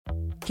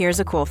Here's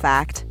a cool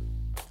fact.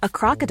 A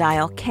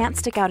crocodile can't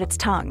stick out its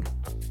tongue.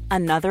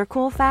 Another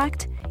cool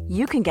fact,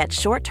 you can get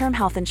short-term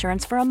health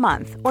insurance for a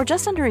month or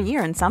just under a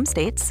year in some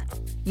states.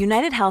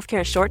 United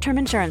Healthcare short-term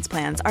insurance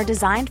plans are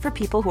designed for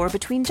people who are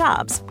between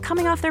jobs,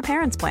 coming off their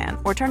parents' plan,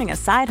 or turning a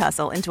side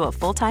hustle into a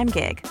full-time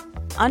gig.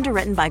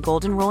 Underwritten by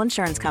Golden Rule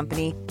Insurance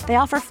Company, they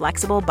offer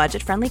flexible,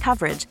 budget-friendly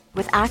coverage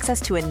with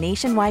access to a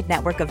nationwide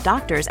network of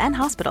doctors and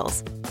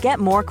hospitals. Get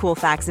more cool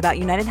facts about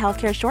United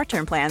Healthcare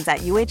short-term plans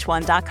at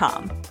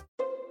uh1.com.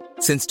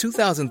 Since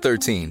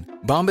 2013,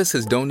 Bombas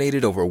has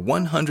donated over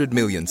 100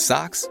 million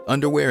socks,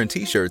 underwear, and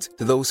T-shirts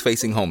to those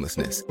facing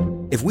homelessness.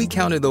 If we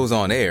counted those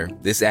on air,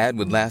 this ad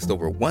would last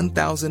over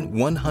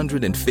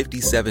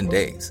 1,157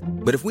 days.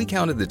 But if we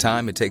counted the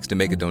time it takes to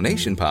make a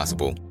donation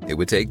possible, it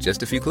would take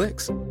just a few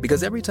clicks.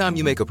 Because every time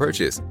you make a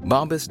purchase,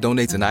 Bombas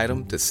donates an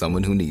item to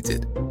someone who needs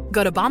it.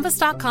 Go to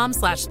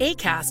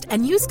bombas.com/ACAST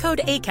and use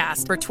code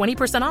ACAST for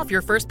 20% off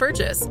your first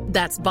purchase.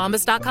 That's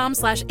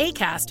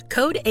bombas.com/ACAST,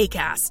 code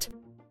ACAST.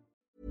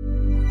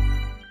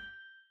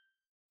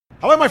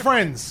 Hello, my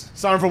friends.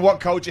 Simon from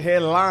What Culture here,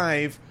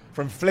 live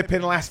from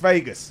flipping Las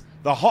Vegas,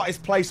 the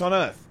hottest place on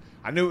earth.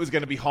 I knew it was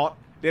going to be hot.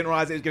 Didn't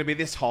realize it was going to be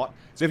this hot.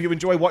 So if you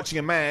enjoy watching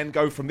a man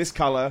go from this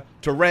color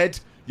to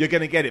red, you're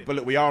going to get it. But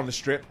look, we are on the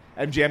strip.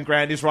 MGM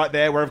Grand is right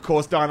there, where, of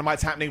course,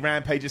 Dynamite's happening,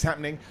 Rampage is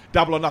happening,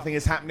 Double or Nothing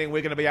is happening.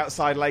 We're going to be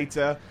outside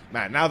later.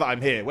 Man, now that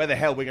I'm here, where the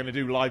hell we're going to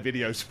do live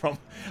videos from,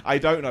 I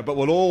don't know. But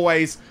we'll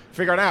always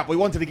figure it out. We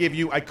wanted to give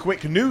you a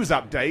quick news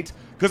update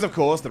because, of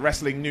course, the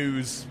wrestling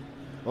news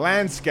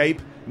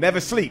landscape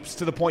never sleeps,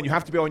 to the point you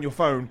have to be on your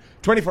phone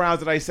 24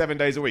 hours a day, 7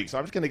 days a week. So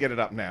I'm just going to get it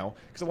up now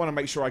because I want to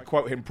make sure I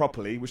quote him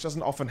properly, which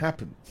doesn't often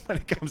happen when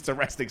it comes to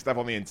wrestling stuff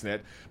on the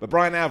internet. But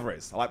Brian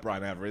Alvarez, I like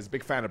Brian Alvarez,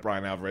 big fan of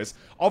Brian Alvarez,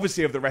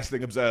 obviously of the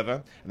Wrestling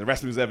Observer and the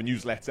Wrestling Observer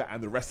newsletter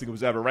and the Wrestling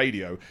Observer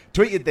radio,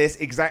 tweeted this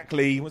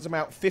exactly, it was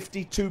about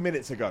 52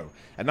 minutes ago.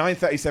 At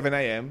 9:37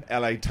 a.m.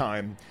 LA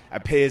time,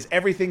 appears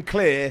everything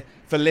clear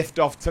for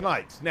liftoff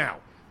tonight. Now,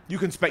 you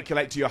can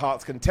speculate to your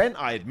heart's content.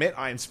 I admit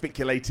I am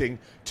speculating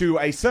to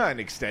a certain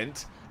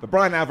extent. But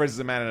Brian Alvarez is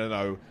a man in the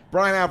know.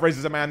 Brian Alvarez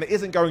is a man that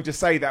isn't going to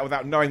say that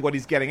without knowing what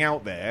he's getting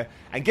out there.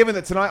 And given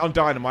that tonight on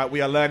Dynamite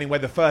we are learning where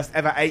the first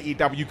ever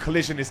AEW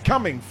collision is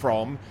coming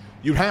from,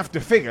 you have to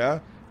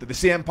figure that the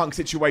CM Punk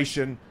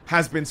situation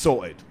has been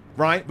sorted.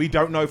 Right? We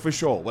don't know for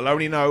sure. We'll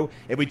only know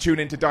if we tune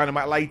into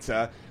Dynamite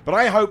later. But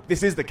I hope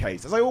this is the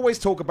case. As I always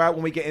talk about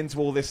when we get into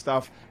all this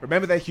stuff,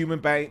 remember they're human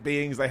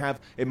beings. They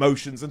have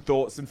emotions and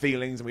thoughts and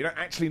feelings, and we don't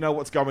actually know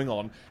what's going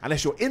on.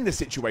 Unless you're in the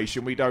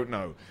situation, we don't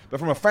know. But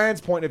from a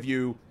fan's point of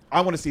view, I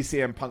want to see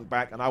CM Punk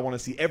back, and I want to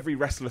see every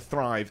wrestler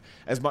thrive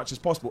as much as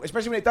possible,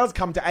 especially when it does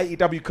come to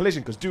AEW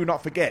Collision, because do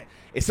not forget,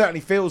 it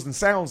certainly feels and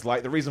sounds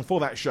like the reason for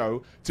that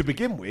show, to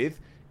begin with,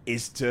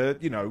 is to,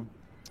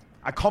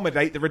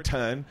 accommodate the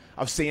return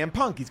of CM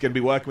Punk. He's going to be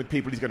working with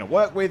people he's going to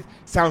work with.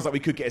 Sounds like we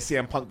could get a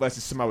CM Punk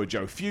versus Samoa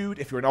Joe feud.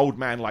 If you're an old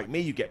man like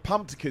me, you get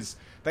pumped because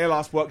they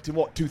last worked in,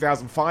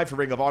 2005 for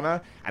Ring of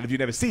Honor? And if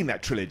you've never seen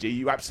that trilogy,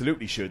 you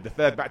absolutely should. The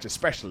third match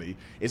especially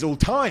is all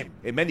time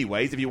in many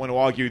ways, if you want to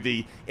argue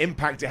the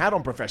impact it had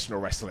on professional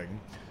wrestling.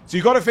 So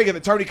you've got to figure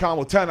that Tony Khan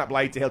will turn up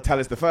later. He'll tell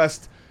us the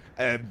first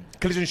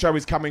Collision show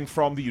is coming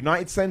from the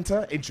United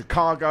Center in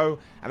Chicago,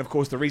 and of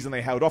course the reason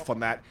they held off on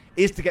that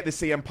is to get the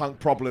CM Punk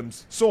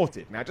problems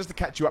sorted. Now, just to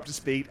catch you up to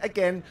speed,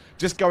 again,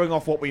 just going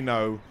off what we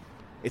know,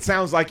 it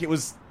sounds like it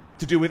was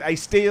to do with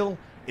Ace Steel.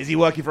 Is he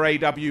working for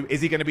AEW?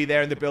 Is he going to be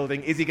there in the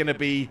building? Is he going to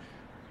be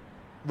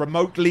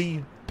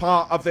remotely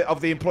part of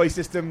the employee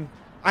system?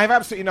 I have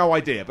absolutely no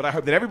idea, but I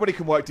hope that everybody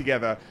can work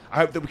together. I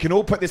hope that we can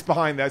all put this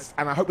behind us,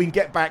 and I hope we can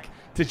get back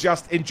to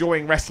just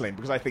enjoying wrestling,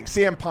 because I think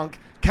CM Punk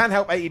can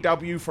help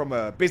AEW from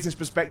a business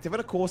perspective,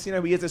 and of course, he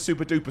is a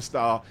super duper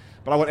star,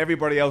 but I want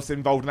everybody else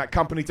involved in that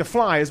company to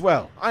fly as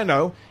well. I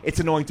know it's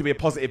annoying to be a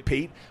positive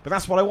Pete, but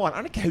that's what I want.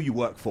 I don't care who you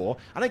work for.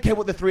 I don't care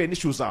what the three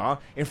initials are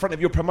in front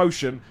of your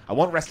promotion. I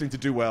want wrestling to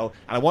do well,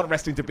 and I want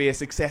wrestling to be a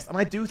success, and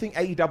I do think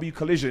AEW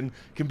Collision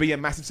can be a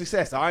massive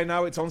success. I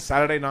know it's on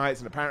Saturday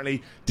nights, and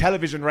apparently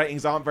television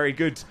ratings aren't very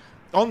good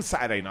on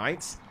Saturday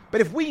nights,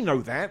 but if we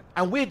know that,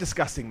 and we're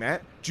discussing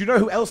that, do you know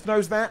who else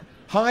knows that?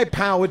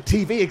 High-powered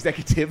TV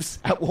executives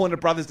at Warner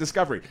Brothers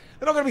Discovery.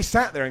 They're not going to be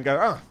sat there and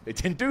go, it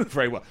didn't do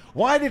very well.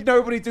 Why did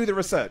nobody do the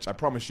research? I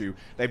promise you,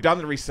 they've done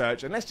the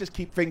research, and let's just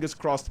keep fingers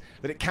crossed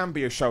that it can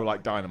be a show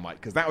like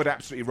Dynamite, because that would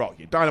absolutely rock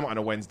you. Dynamite on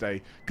a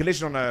Wednesday,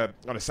 Collision on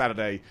a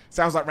Saturday.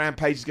 Sounds like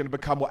Rampage is going to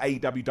become what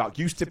AEW Dark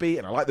used to be,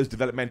 and I like those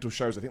developmental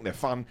shows. I think they're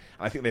fun, and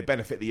I think they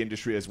benefit the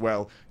industry as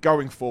well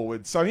going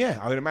forward. So yeah,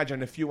 I would imagine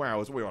in a few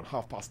hours, we're on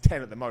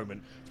 10:30 at the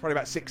moment, it's probably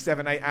about 6,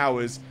 7, 8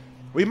 hours,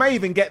 we may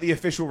even get the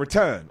official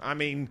return. I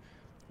mean,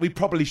 we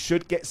probably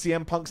should get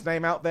CM Punk's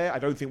name out there. I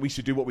don't think we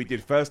should do what we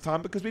did first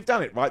time because we've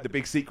done it, right? The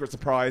big secret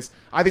surprise.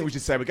 I think we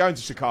should say we're going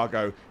to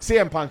Chicago.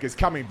 CM Punk is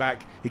coming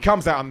back. He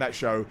comes out on that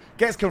show,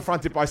 gets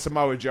confronted by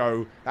Samoa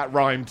Joe. That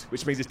rhymed,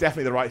 which means it's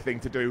definitely the right thing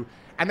to do.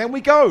 And then we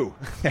go.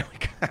 There we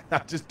go.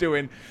 I'm just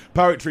doing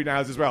poetry now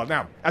as well.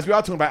 Now, as we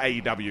are talking about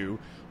AEW,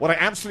 what I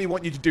absolutely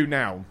want you to do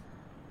now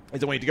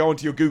is I want you to go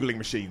onto your Googling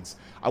machines.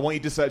 I want you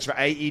to search for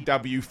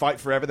AEW Fight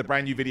Forever, the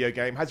brand new video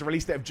game. Has a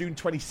release date of June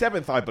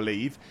 27th, I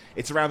believe.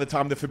 It's around the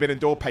time the Forbidden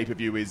Door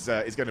pay-per-view is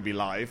going to be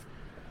live.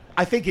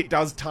 I think it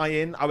does tie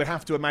in. I would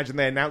have to imagine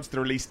they announced the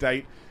release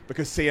date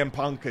because CM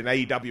Punk and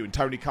AEW and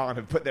Tony Khan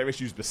have put their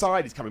issues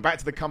beside. He's coming back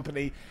to the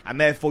company, and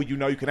therefore you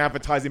can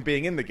advertise him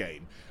being in the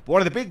game. But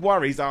one of the big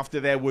worries after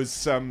there was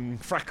some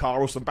fracas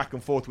or some back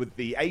and forth with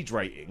the age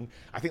rating,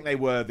 I think they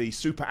were the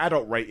super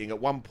adult rating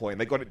at one point.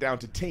 They got it down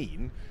to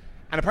teen.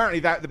 And apparently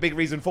the big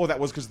reason for that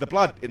was because of the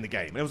blood in the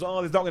game. And it was,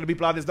 there's not going to be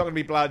blood, there's not going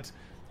to be blood.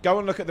 Go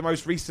and look at the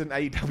most recent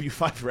AEW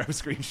Fight Forever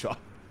screenshot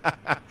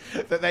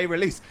that they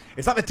released.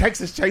 It's like the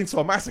Texas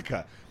Chainsaw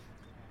Massacre.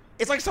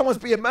 It's like someone's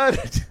being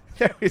murdered.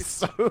 There is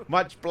so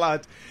much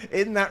blood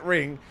in that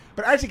ring.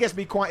 But it actually gets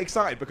me quite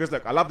excited because,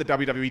 look, I love the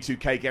WWE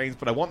 2K games,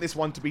 but I want this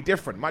one to be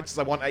different, much as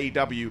I want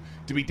AEW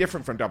to be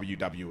different from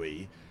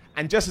WWE.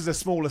 And just as a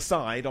small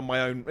aside on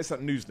my own, it's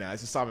not news now,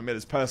 it's Simon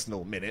Miller's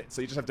personal minute,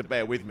 so you just have to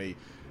bear with me.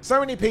 So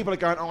many people are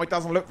going, oh, it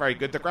doesn't look very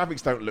good. The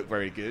graphics don't look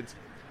very good.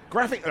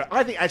 I think it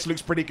actually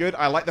looks pretty good.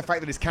 I like the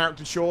fact that it's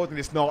character-short and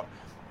it's not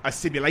a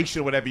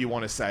simulation or whatever you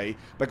want to say.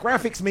 But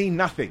graphics mean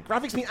nothing.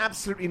 Graphics mean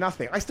absolutely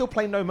nothing. I still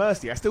play No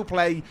Mercy. I still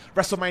play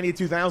WrestleMania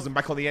 2000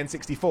 back on the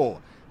N64.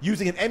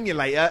 Using an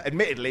emulator,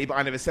 admittedly, but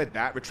I never said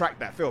that.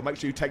 Retract that, Phil. Make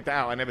sure you take that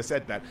out. I never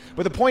said that.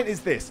 But the point is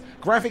this.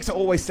 Graphics are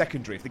always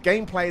secondary. If the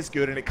gameplay is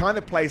good and it kind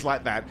of plays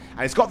like that, and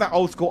it's got that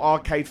old school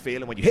arcade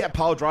feel, and when you hit a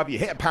pile driver, you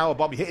hit a power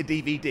bomb, you hit a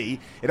DVD,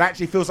 it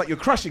actually feels like you're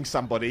crushing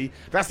somebody.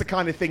 That's the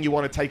kind of thing you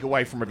want to take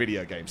away from a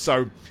video game.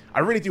 So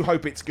I really do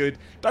hope it's good.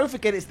 Don't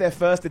forget it's their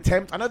first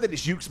attempt. I know that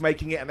it's Yuke's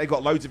making it, and they've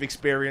got loads of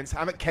experience.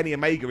 I think Kenny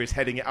Omega is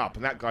heading it up,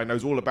 and that guy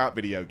knows all about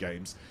video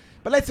games.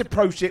 But let's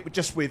approach it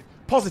just with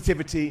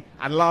positivity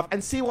and love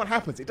and see what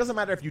happens. It doesn't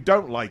matter if you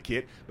don't like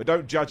it, but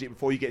don't judge it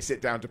before you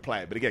sit down to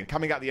play it. But again,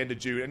 coming out the end of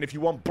June, and if you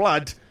want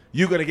blood,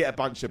 you're going to get a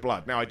bunch of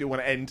blood. Now, I do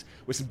want to end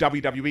with some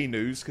WWE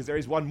news, because there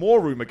is one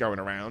more rumor going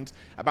around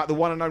about the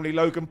one and only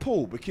Logan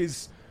Paul,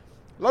 because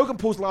Logan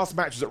Paul's last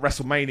match was at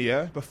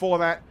WrestleMania. Before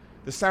that,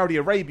 the Saudi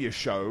Arabia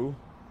show,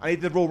 and he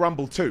did the Royal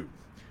Rumble too.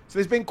 So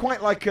there's been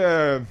quite like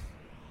it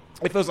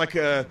feels like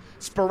a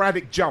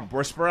sporadic jump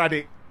or a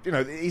sporadic,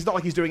 he's not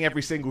like he's doing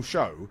every single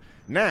show.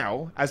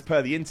 Now, as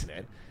per the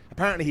internet,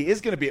 apparently he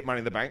is going to be at Money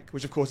in the Bank,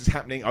 which of course is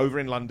happening over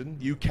in London,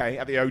 UK,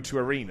 at the O2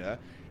 Arena.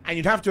 And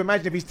you'd have to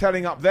imagine if he's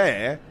turning up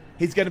there,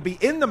 he's going to be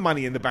in the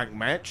Money in the Bank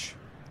match.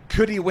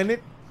 Could he win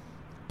it?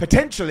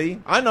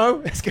 Potentially. I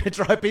know, it's going to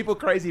drive people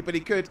crazy, but he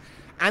could.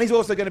 And he's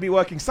also going to be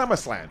working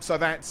SummerSlam. So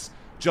that's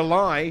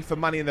July for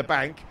Money in the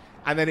Bank,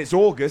 and then it's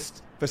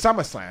August for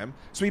SummerSlam.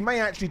 So he may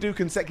actually do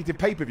consecutive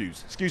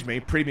pay-per-views.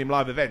 Premium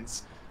live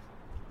events.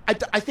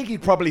 I think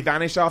he'd probably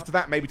vanish after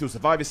that, maybe till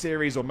Survivor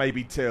Series or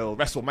maybe till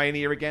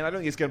WrestleMania again. I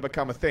don't think it's going to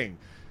become a thing.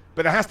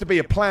 But there has to be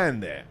a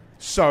plan there.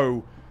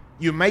 So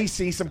you may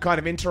see some kind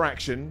of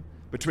interaction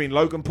between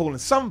Logan Paul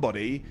and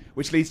somebody,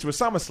 which leads to a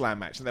SummerSlam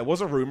match. And there was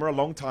a rumor a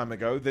long time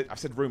ago that, I've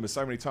said rumor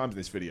so many times in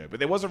this video, but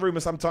there was a rumor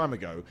some time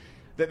ago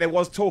that there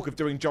was talk of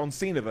doing John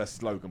Cena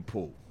versus Logan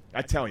Paul.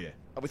 I tell you,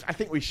 I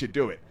think we should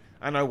do it.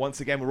 I know, once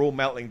again, we're all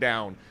melting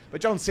down.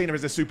 But John Cena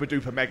is a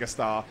super-duper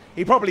megastar.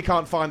 He probably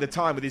can't find the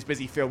time with his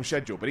busy film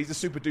schedule, but he's a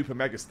super-duper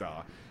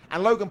megastar.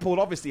 And Logan Paul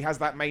obviously has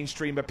that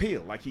mainstream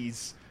appeal. Like,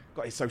 he's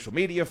got his social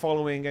media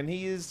following, and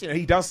he is,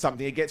 he does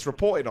something, it gets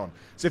reported on.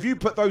 So if you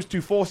put those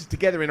two forces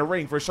together in a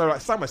ring for a show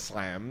like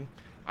SummerSlam,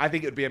 I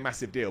think it would be a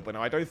massive deal. But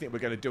no, I don't think we're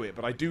going to do it.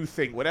 But I do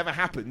think whatever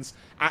happens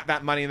at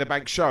that Money in the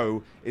Bank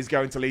show is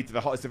going to lead to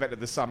the hottest event of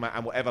the summer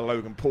and whatever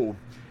Logan Paul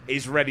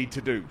is ready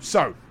to do.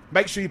 So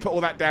make sure you put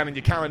all that down in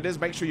your calendars.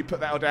 Make sure you put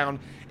that all down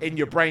in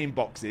your brain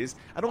boxes.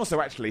 And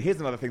also, actually, here's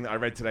another thing that I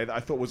read today that I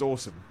thought was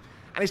awesome.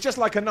 And it's just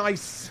like a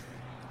nice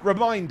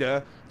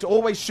reminder to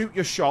always shoot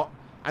your shot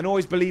and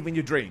always believe in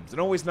your dreams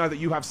and always know that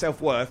you have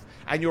self-worth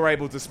and you're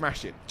able to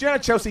smash it. Do you know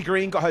Chelsea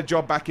Green got her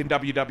job back in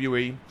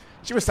WWE?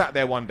 She was sat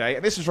there one day,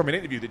 and this was from an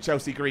interview that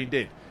Chelsea Green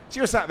did. She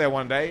was sat there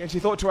one day, and she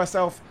thought to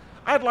herself,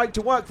 I'd like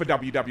to work for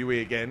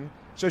WWE again.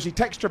 So she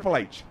texted Triple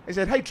H. He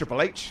said, hey,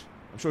 Triple H.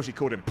 I'm sure she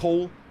called him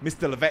Paul,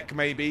 Mr. Levesque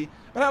maybe.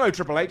 But hello,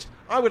 Triple H.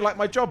 I would like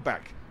my job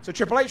back. So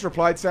Triple H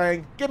replied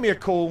saying, give me a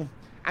call,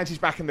 and she's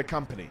back in the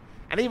company.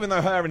 And even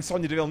though her and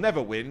Sonya Deville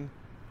never win,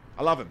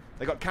 I love them.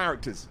 They got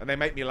characters, and they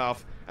make me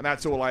laugh, and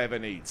that's all I ever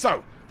need.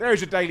 So, there is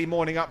your daily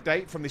morning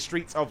update from the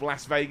streets of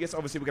Las Vegas.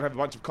 Obviously, we're going to have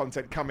a bunch of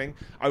content coming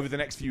over the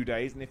next few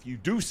days, and if you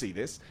do see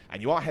this,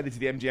 and you are headed to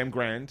the MGM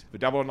Grand for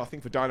Double or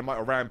Nothing, for Dynamite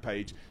or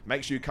Rampage,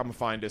 make sure you come and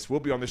find us. We'll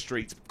be on the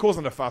streets,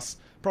 causing a fuss,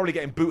 probably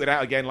getting booted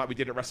out again like we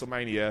did at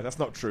WrestleMania. That's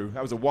not true.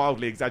 That was a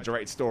wildly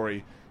exaggerated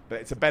story, but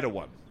it's a better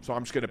one, so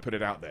I'm just going to put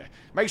it out there.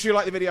 Make sure you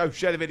like the video,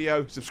 share the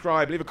video,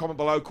 subscribe, leave a comment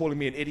below calling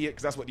me an idiot,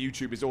 because that's what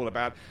YouTube is all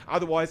about.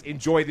 Otherwise,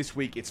 enjoy this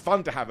week. It's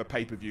fun to have a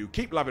pay-per-view.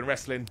 Keep loving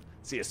wrestling.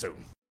 See you soon.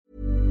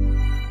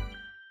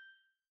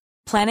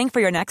 Planning for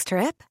your next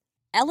trip?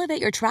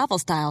 Elevate your travel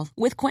style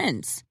with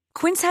Quince.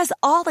 Quince has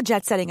all the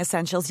jet-setting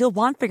essentials you'll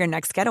want for your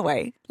next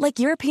getaway, like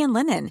European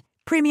linen,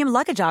 premium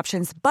luggage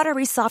options,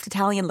 buttery soft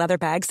Italian leather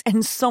bags,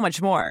 and so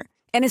much more.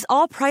 And is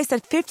all priced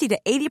at 50 to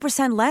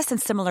 80% less than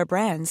similar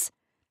brands.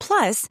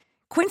 Plus,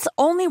 Quince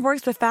only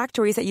works with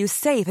factories that use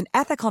safe and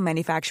ethical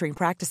manufacturing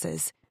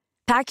practices.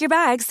 Pack your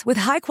bags with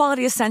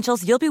high-quality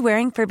essentials you'll be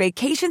wearing for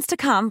vacations to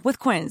come with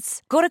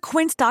Quince. Go to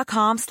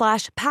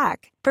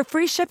quince.com/pack for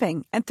free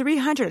shipping and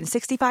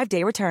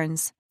 365-day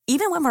returns.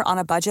 Even when we're on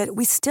a budget,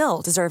 we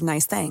still deserve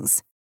nice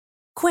things.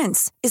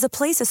 Quince is a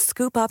place to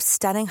scoop up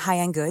stunning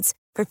high-end goods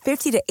for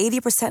 50 to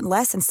 80%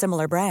 less than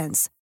similar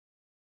brands.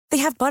 They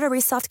have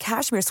buttery soft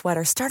cashmere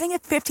sweaters starting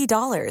at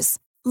 $50,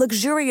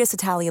 luxurious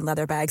Italian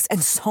leather bags,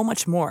 and so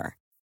much more.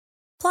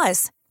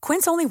 Plus,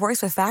 Quince only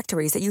works with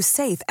factories that use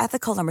safe,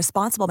 ethical, and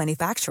responsible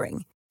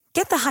manufacturing.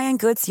 Get the high-end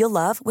goods you'll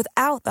love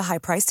without the high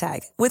price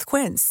tag with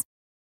Quince.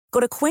 Go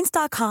to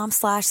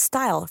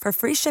quince.com/style for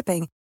free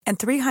shipping and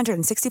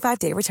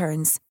 365-day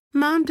returns.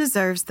 Mom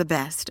deserves the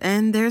best,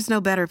 and there's no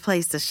better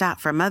place to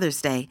shop for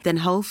Mother's Day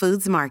than Whole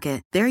Foods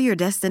Market. They're your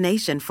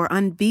destination for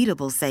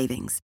unbeatable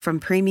savings, from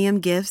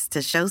premium gifts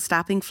to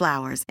show-stopping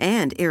flowers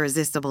and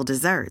irresistible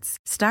desserts.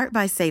 Start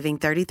by saving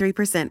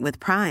 33% with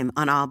Prime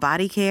on all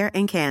body care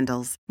and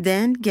candles.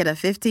 Then get a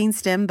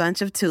 15-stem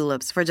bunch of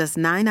tulips for just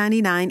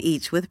 $9.99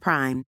 each with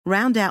Prime.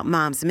 Round out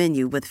Mom's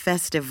menu with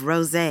festive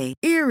rosé,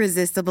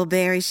 irresistible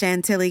berry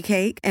chantilly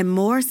cake, and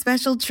more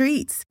special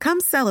treats. Come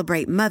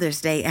celebrate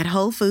Mother's Day at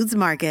Whole Foods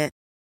Market.